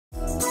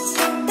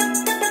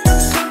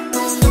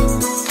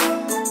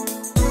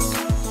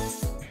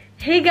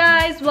Hey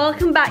guys,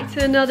 welcome back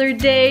to another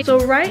day.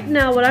 So right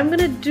now what I'm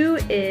gonna do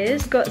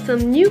is got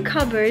some new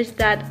covers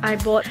that I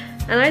bought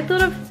and I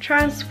thought of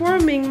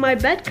transforming my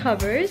bed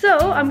covers. So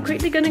I'm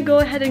quickly gonna go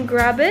ahead and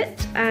grab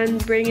it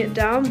and bring it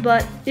down,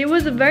 but it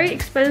was a very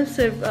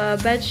expensive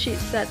bed sheet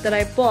set that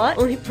I bought.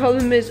 Only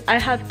problem is I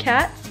have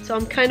cats, so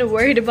I'm kind of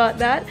worried about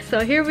that. So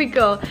here we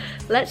go.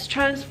 Let's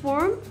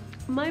transform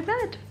my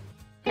bed.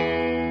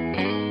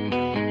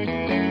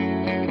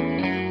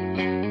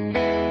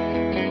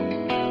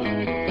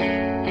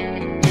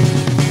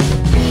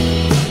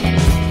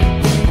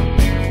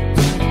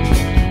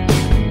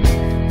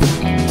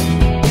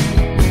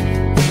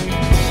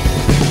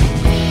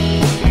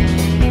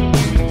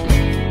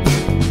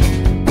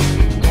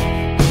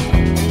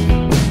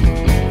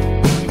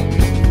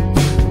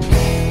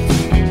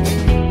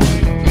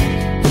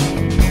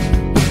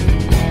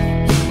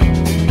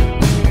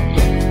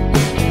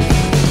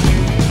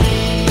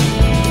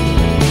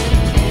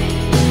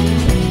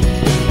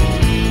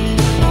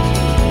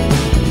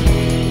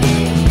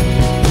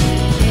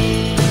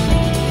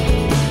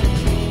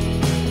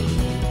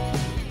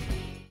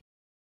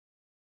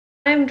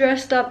 I'm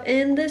dressed up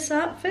in this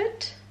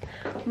outfit.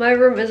 My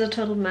room is a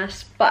total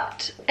mess,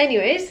 but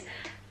anyways,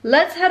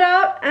 let's head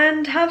out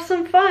and have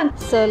some fun.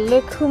 So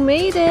look who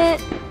made it.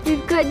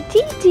 We've got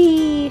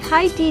Didi.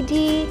 Hi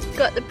Didi.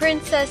 Got the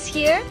princess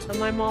here.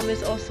 My mom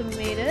has also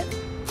made it.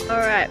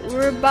 Alright,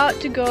 we're about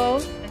to go.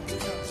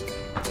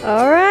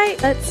 Alright,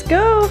 let's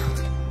go.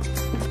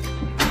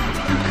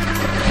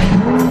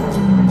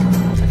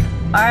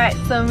 Alright,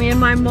 so me and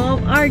my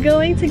mom are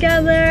going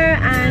together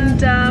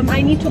and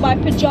I need to buy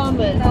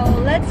pajamas.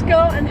 So let's go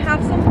and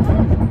have some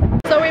fun.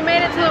 So we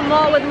made it to the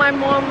mall with my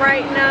mom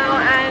right now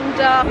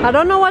and I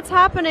don't know what's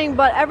happening,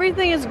 but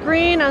everything is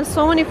green and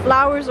so many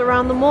flowers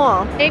around the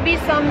mall. Maybe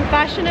some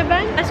fashion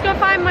event? Let's go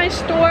find my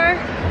store.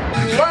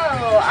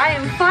 Whoa, I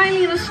am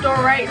finally in the store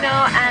right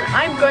now and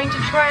I'm going to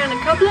try on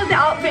a couple of the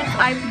outfits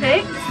I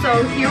picked.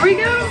 So here we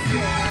go.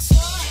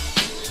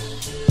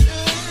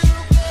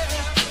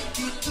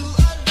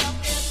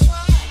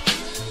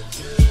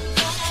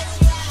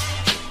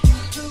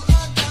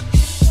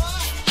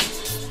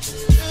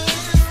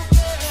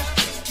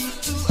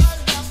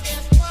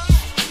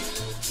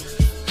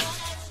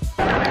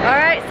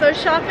 Alright, so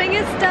shopping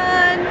is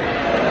done.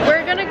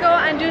 We're gonna go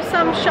and do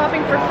some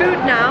shopping for food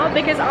now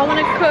because I want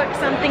to cook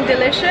something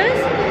delicious.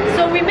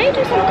 So we may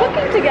do some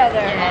cooking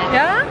together.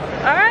 Yeah?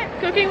 Alright,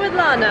 cooking with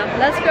Lana.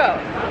 Let's go.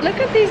 Look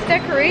at these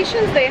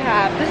decorations they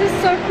have. This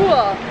is so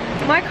cool.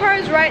 My car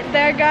is right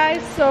there,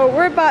 guys. So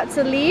we're about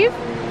to leave.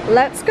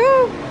 Let's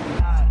go.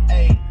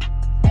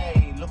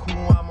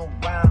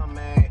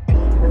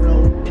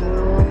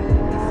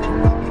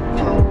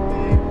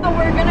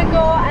 We're gonna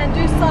go and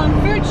do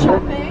some food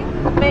shopping.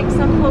 Make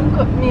some home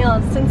cooked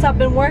meals. Since I've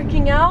been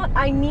working out,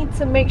 I need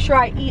to make sure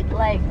I eat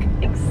like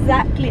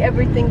exactly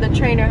everything the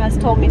trainer has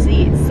told me to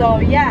eat. So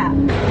yeah.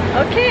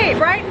 Okay,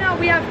 right now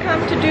we have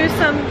come to do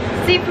some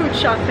seafood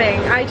shopping.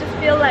 I just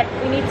feel like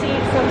we need to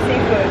eat some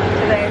seafood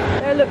today.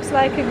 There looks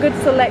like a good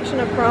selection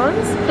of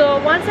prawns.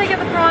 So once I get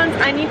the prawns,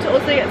 I need to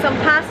also get some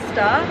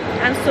pasta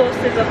and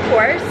sauces, of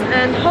course,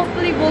 and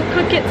hopefully we'll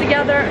cook it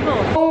together at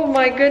home. Oh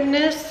my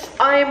goodness,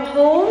 I am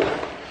home.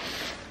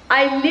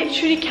 I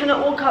literally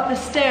cannot walk up the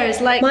stairs,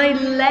 like my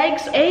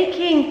legs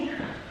aching.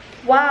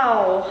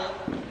 Wow.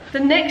 The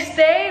next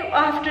day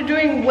after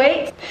doing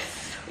weights, this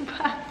is so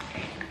bad.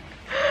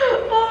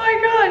 Oh my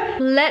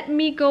god. Let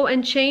me go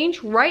and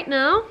change right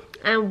now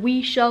and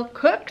we shall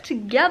cook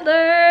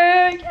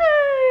together.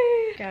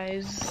 Yay!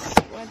 Guys,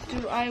 what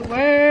do I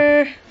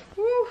wear?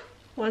 Woo.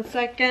 1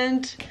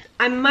 second.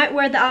 I might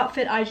wear the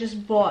outfit I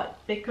just bought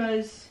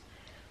because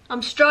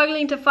I'm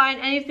struggling to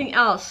find anything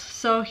else.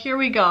 So here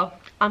we go.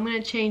 I'm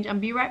gonna change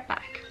and be right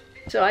back.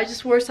 So I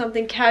just wore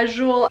something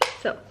casual.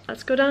 So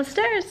let's go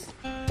downstairs.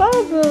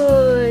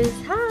 Bubbles,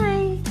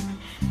 hi.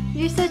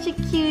 You're such a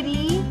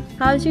cutie.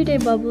 How's your day,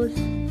 Bubbles?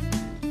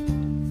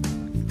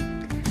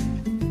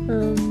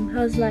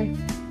 How's life?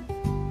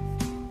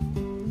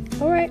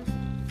 Alright,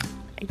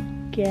 I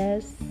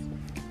guess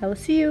I will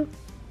see you.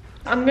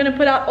 I'm gonna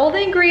put out all the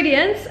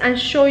ingredients and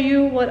show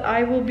you what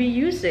I will be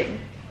using.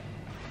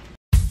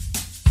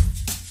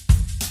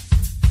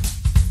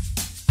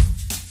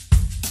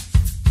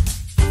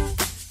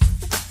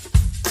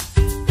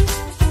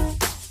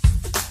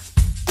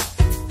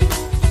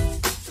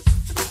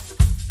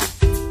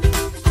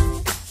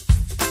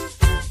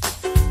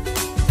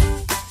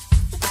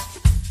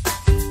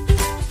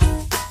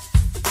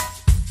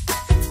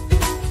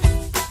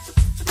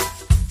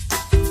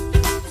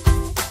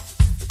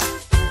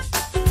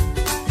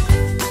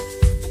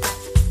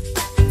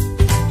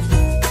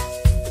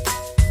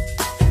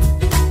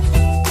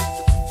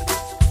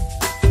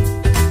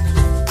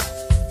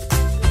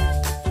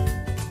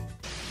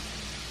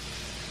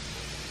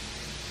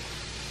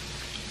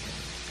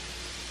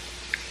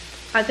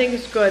 I think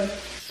it's good.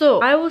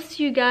 So I will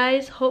see you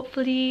guys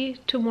hopefully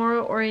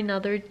tomorrow or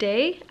another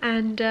day,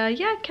 and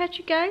yeah, catch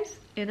you guys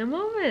in a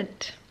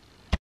moment.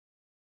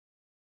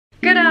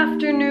 Good afternoon.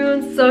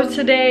 afternoon. So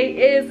today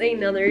is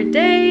another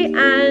day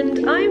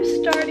and I'm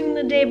starting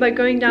the day by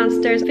going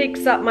downstairs to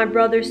fix up my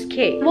brother's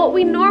cake. What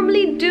we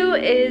normally do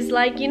is,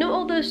 like, you know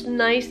all those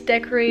nice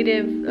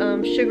decorative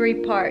sugary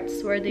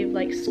parts where they've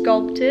like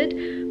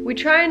sculpted, we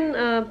try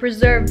and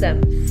preserve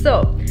them.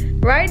 So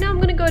right now I'm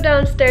gonna go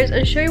downstairs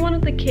and show you one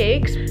of the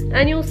cakes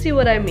and you'll see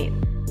what I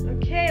mean.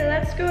 Okay,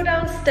 let's go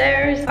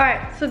downstairs.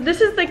 Alright, so this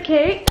is the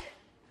cake.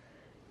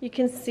 You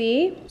can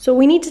see. So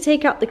we need to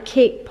take out the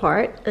cake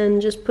part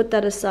and just put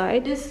that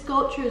aside. This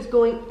sculpture is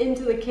going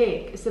into the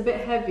cake. It's a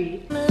bit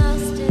heavy. I'm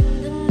lost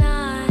in the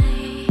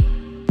night.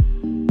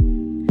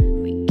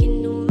 We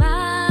can do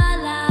my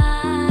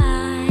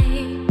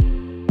life.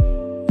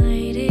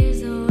 Night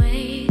is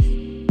always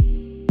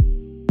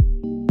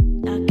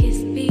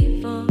darkest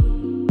before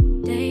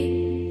day.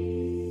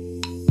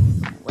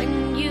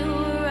 When you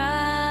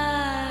arrived,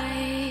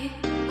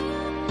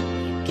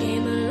 you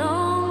came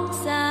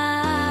alongside.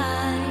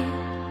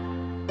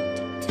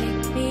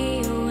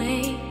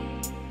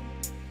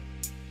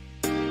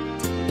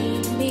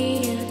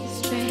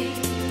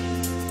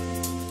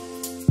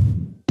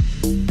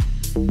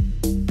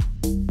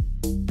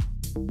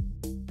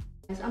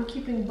 I'm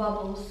keeping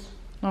bubbles.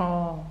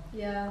 Oh.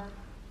 Yeah.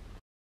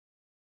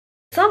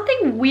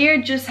 Something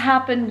weird just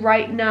happened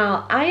right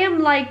now. I am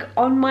like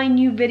on my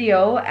new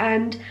video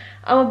and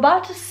I'm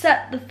about to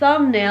set the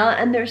thumbnail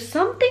and there's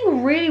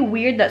something really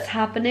weird that's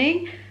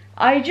happening.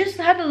 I just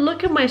had to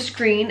look at my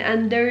screen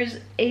and there's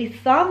a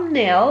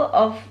thumbnail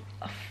of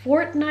a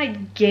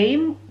Fortnite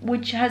game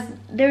which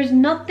there's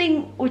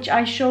nothing which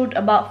I showed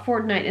about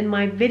Fortnite in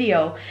my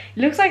video.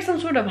 It looks like some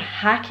sort of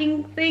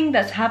hacking thing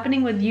that's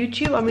happening with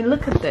YouTube. I mean,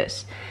 look at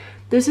this.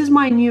 This is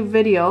my new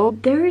video.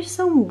 There is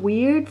some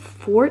weird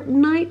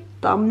Fortnite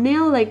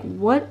thumbnail. Like,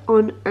 what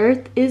on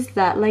earth is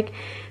that? Like,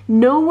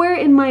 nowhere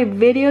in my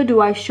video do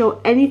I show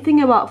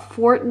anything about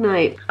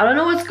Fortnite. I don't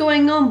know what's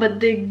going on, but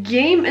the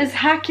game is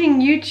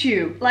hacking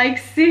YouTube. Like,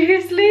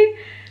 seriously?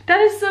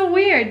 That is so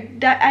weird.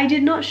 That I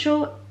did not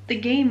show the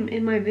game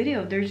in my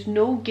video. There's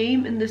no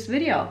game in this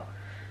video.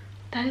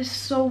 That is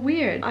so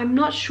weird. I'm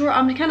not sure.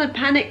 I'm kind of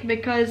panicked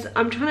because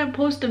I'm trying to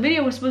post a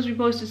video. It was supposed to be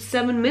posted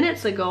 7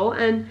 minutes ago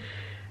and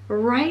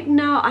right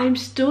now I'm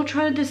still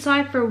trying to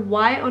decipher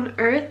why on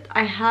earth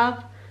I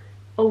have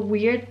a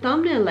weird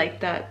thumbnail like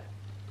that.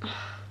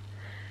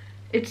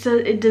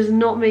 It does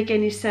not make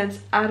any sense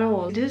at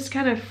all. This is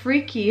kind of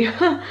freaky.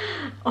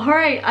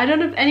 Alright, I don't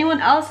know if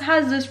anyone else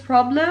has this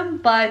problem,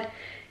 but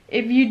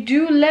if you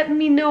do, let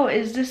me know.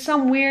 Is this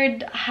some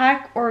weird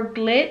hack or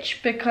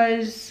glitch?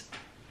 Because,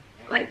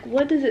 like,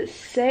 what does it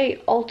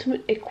say?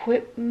 Ultimate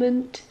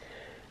equipment,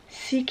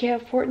 CK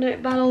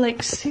Fortnite battle.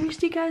 Like,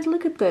 seriously guys,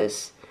 look at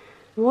this.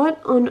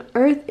 What on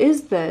earth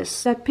is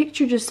this? That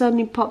picture just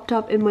suddenly popped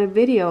up in my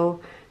video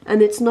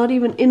and it's not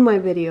even in my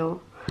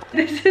video.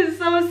 This is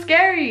so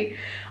scary.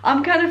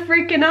 I'm kind of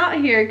freaking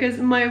out here because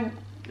my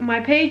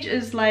page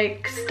is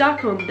like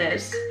stuck on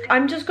this.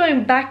 I'm just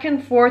going back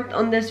and forth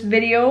on this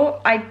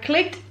video. I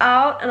clicked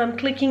out and I'm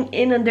clicking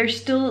in and there's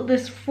still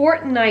this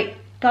Fortnite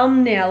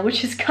thumbnail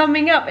which is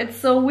coming up. It's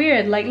so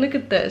weird. Like, look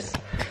at this.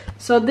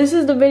 So this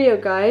is the video,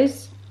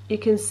 guys. You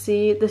can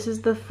see this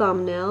is the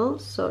thumbnail.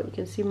 So you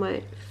can see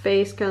my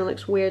face kind of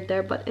looks weird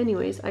there. But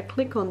anyways, I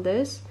click on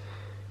this.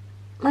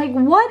 Like,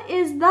 what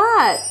is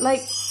that?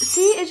 Like,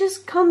 see, it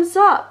just comes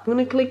up. I'm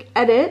gonna click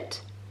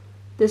edit.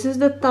 This is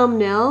the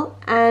thumbnail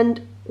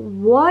and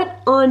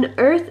what on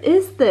earth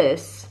is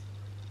this?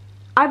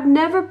 I've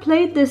never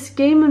played this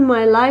game in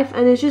my life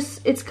and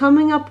it's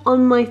coming up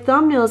on my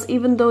thumbnails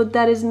even though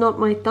that is not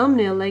my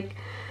thumbnail. Like,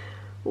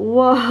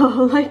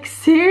 whoa, like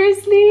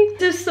seriously?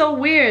 This is so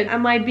weird.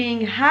 Am I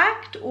being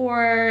hacked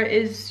or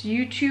is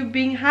YouTube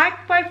being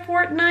hacked by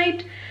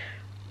Fortnite?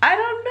 I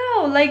don't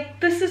know. Like,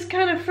 this is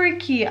kind of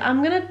freaky.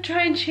 I'm gonna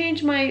try and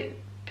change my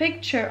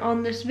picture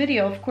on this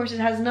video. Of course, it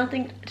has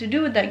nothing to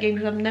do with that game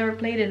because I've never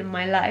played it in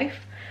my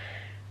life.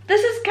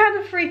 This is kind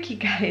of freaky,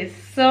 guys.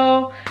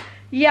 So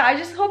yeah, I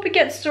just hope it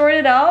gets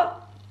sorted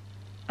out.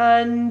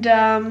 And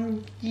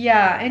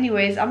yeah,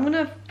 anyways, I'm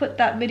gonna put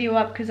that video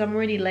up because I'm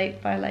already late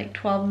by like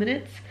 12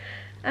 minutes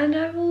and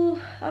I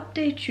will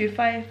update you if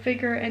I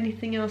figure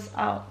anything else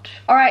out.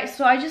 Alright,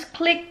 so I just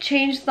clicked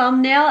change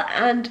thumbnail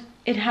and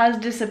it has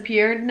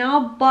disappeared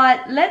now,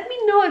 but let me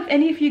know if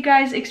any of you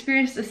guys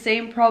experienced the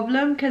same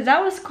problem because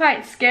that was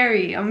quite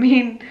scary. I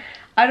mean,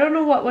 I don't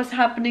know what was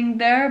happening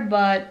there,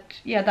 but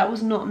yeah, that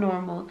was not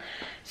normal.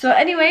 So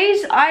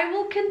anyways, I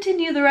will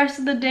continue the rest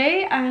of the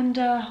day and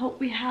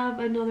hope we have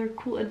another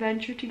cool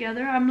adventure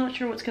together. I'm not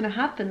sure what's gonna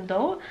happen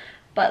though,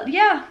 but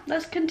yeah,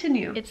 let's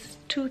continue. It's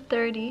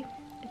 2:30.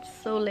 It's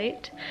so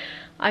late.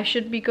 I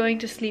should be going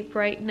to sleep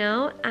right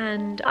now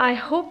and I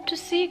hope to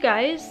see you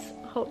guys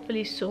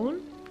hopefully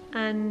soon.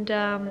 And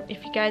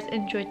if you guys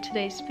enjoyed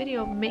today's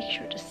video, make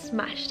sure to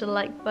smash the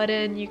like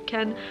button. You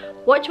can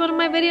watch one of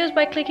my videos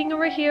by clicking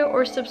over here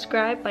or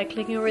subscribe by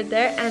clicking over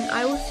there, and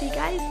I will see you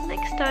guys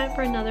next time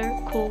for another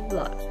cool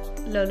vlog.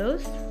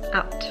 Lolos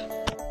out.